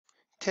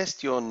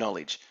Test your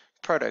knowledge.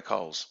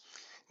 Protocols.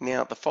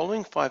 Now, the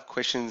following 5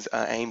 questions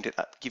are aimed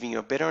at giving you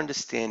a better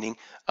understanding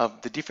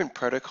of the different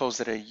protocols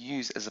that are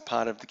used as a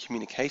part of the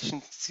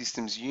Communication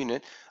Systems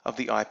unit of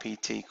the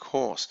IPT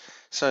course.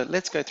 So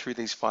let's go through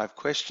these 5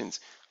 questions.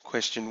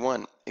 Question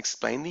 1.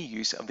 Explain the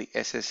use of the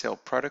Ssl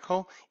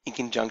protocol in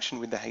conjunction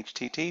with the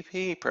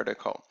HTTP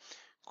protocol.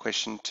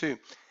 Question 2.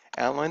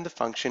 Outline the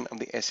function of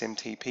the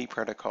SMTP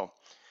protocol.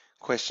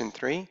 Question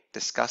 3.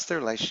 Discuss the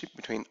relationship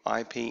between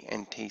IP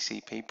and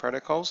TCP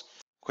protocols.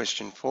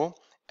 Question 4.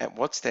 At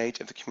what stage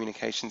of the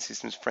communication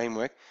systems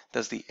framework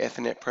does the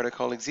Ethernet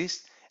protocol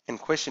exist? And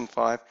question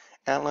 5.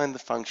 Outline the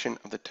function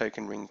of the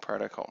token ring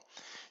protocol.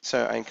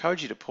 So I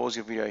encourage you to pause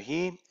your video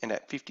here, and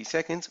at 50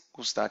 seconds,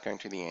 we'll start going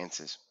through the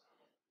answers.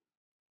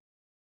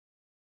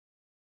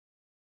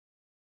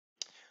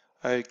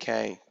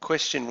 Okay,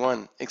 question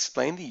 1.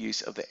 Explain the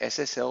use of the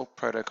SSL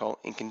protocol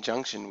in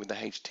conjunction with the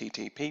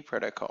HTTP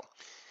protocol.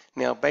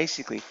 Now,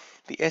 basically,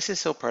 the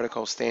SSL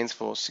protocol stands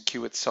for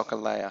Secured Socket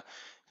Layer,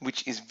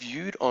 which is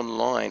viewed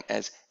online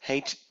as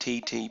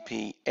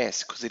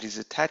HTTPS because it is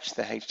attached to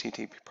the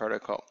HTTP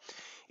protocol.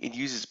 It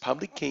uses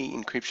public key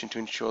encryption to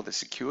ensure the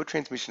secure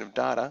transmission of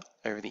data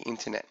over the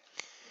internet.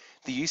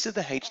 The use of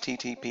the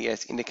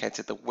HTTPS indicates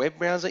that the web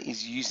browser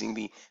is using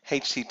the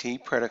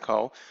HTTP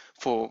protocol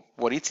for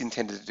what it's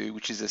intended to do,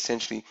 which is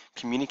essentially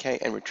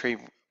communicate and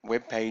retrieve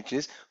web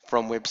pages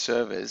from web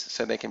servers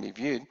so they can be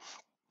viewed.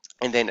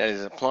 And then it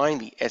is applying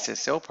the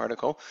SSL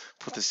protocol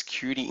for the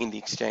security in the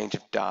exchange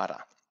of data.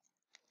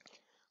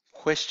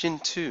 Question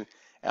 2.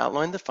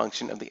 Outline the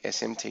function of the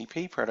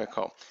SMTP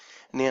protocol.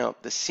 Now,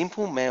 the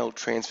Simple Mail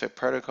Transfer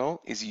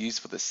Protocol is used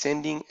for the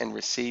sending and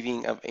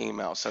receiving of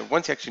email. So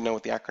once you actually know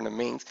what the acronym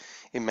means,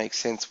 it makes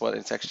sense what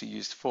it's actually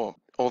used for.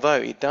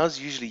 Although it does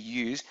usually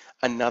use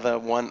another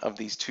one of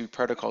these two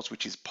protocols,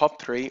 which is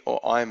POP3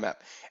 or IMAP.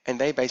 And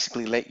they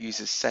basically let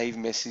users save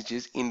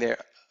messages in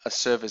a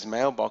server's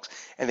mailbox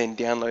and then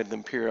download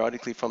them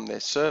periodically from their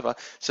server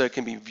so it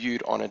can be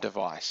viewed on a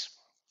device.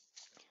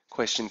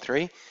 Question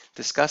 3.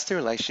 Discuss the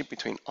relationship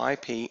between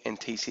IP and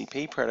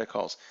TCP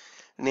protocols.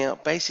 Now,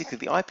 basically,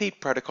 the IP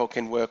protocol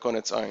can work on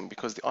its own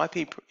because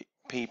the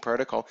IP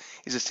protocol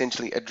is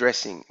essentially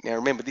addressing. Now,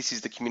 remember, this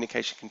is the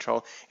communication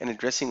control and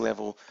addressing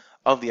level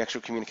of the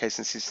actual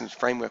communication systems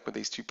framework where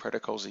these two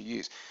protocols are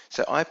used.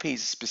 So IP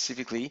is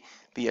specifically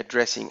the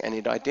addressing, and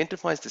it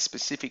identifies the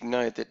specific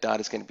node that data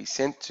is going to be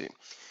sent to.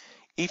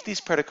 If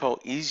this protocol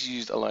is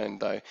used alone,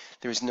 though,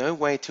 there is no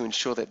way to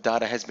ensure that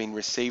data has been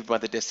received by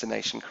the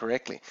destination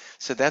correctly.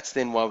 So that's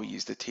then why we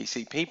use the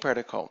TCP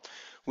protocol,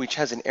 which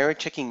has an error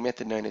checking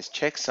method known as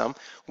checksum,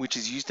 which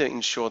is used to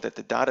ensure that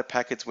the data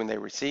packets, when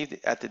they're received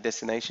at the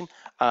destination,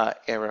 are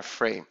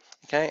error-free.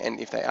 Okay, and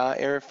if they are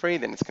error-free,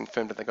 then it's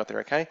confirmed that they got there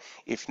okay.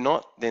 If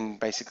not, then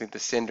basically the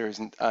sender is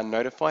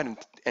notified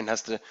and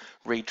has to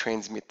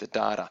retransmit the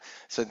data.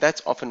 So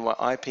that's often why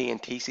IP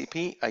and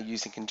TCP are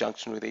used in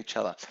conjunction with each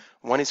other.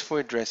 One is for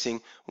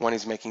addressing, one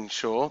is making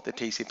sure, the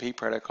TCP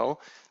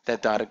protocol,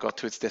 that data got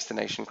to its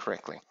destination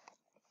correctly.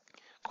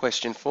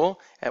 Question 4,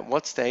 at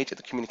what stage of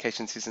the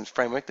communication systems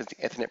framework does the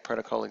Ethernet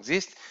protocol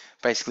exist?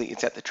 Basically,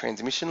 it's at the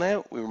transmission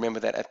layer. We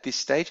remember that at this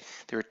stage,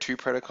 there are two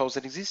protocols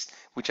that exist,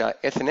 which are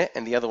Ethernet,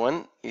 and the other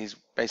one is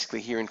basically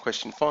here in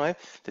question 5,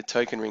 the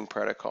token ring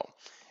protocol.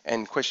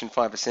 And question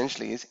 5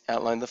 essentially is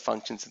outline the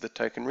functions of the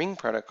token ring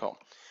protocol.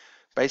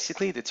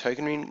 Basically, the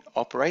token ring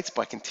operates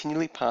by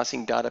continually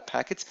passing data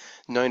packets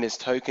known as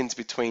tokens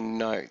between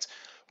nodes.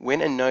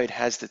 When a node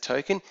has the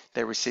token,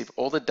 they receive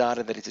all the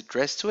data that is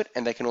addressed to it,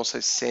 and they can also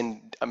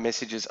send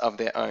messages of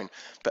their own,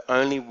 but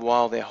only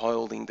while they're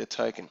holding the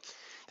token.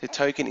 The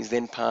token is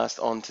then passed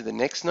on to the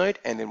next node,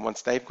 and then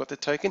once they've got the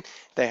token,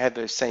 they have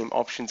those same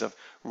options of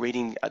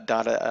reading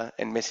data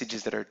and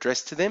messages that are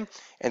addressed to them,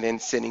 and then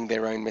sending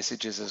their own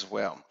messages as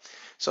well.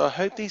 So I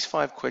hope these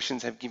 5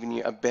 questions have given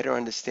you a better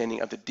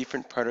understanding of the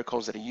different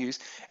protocols that are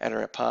used and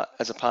are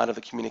as a part of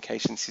the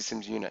communication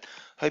systems unit.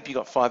 Hope you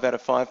got 5 out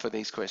of 5 for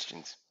these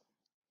questions.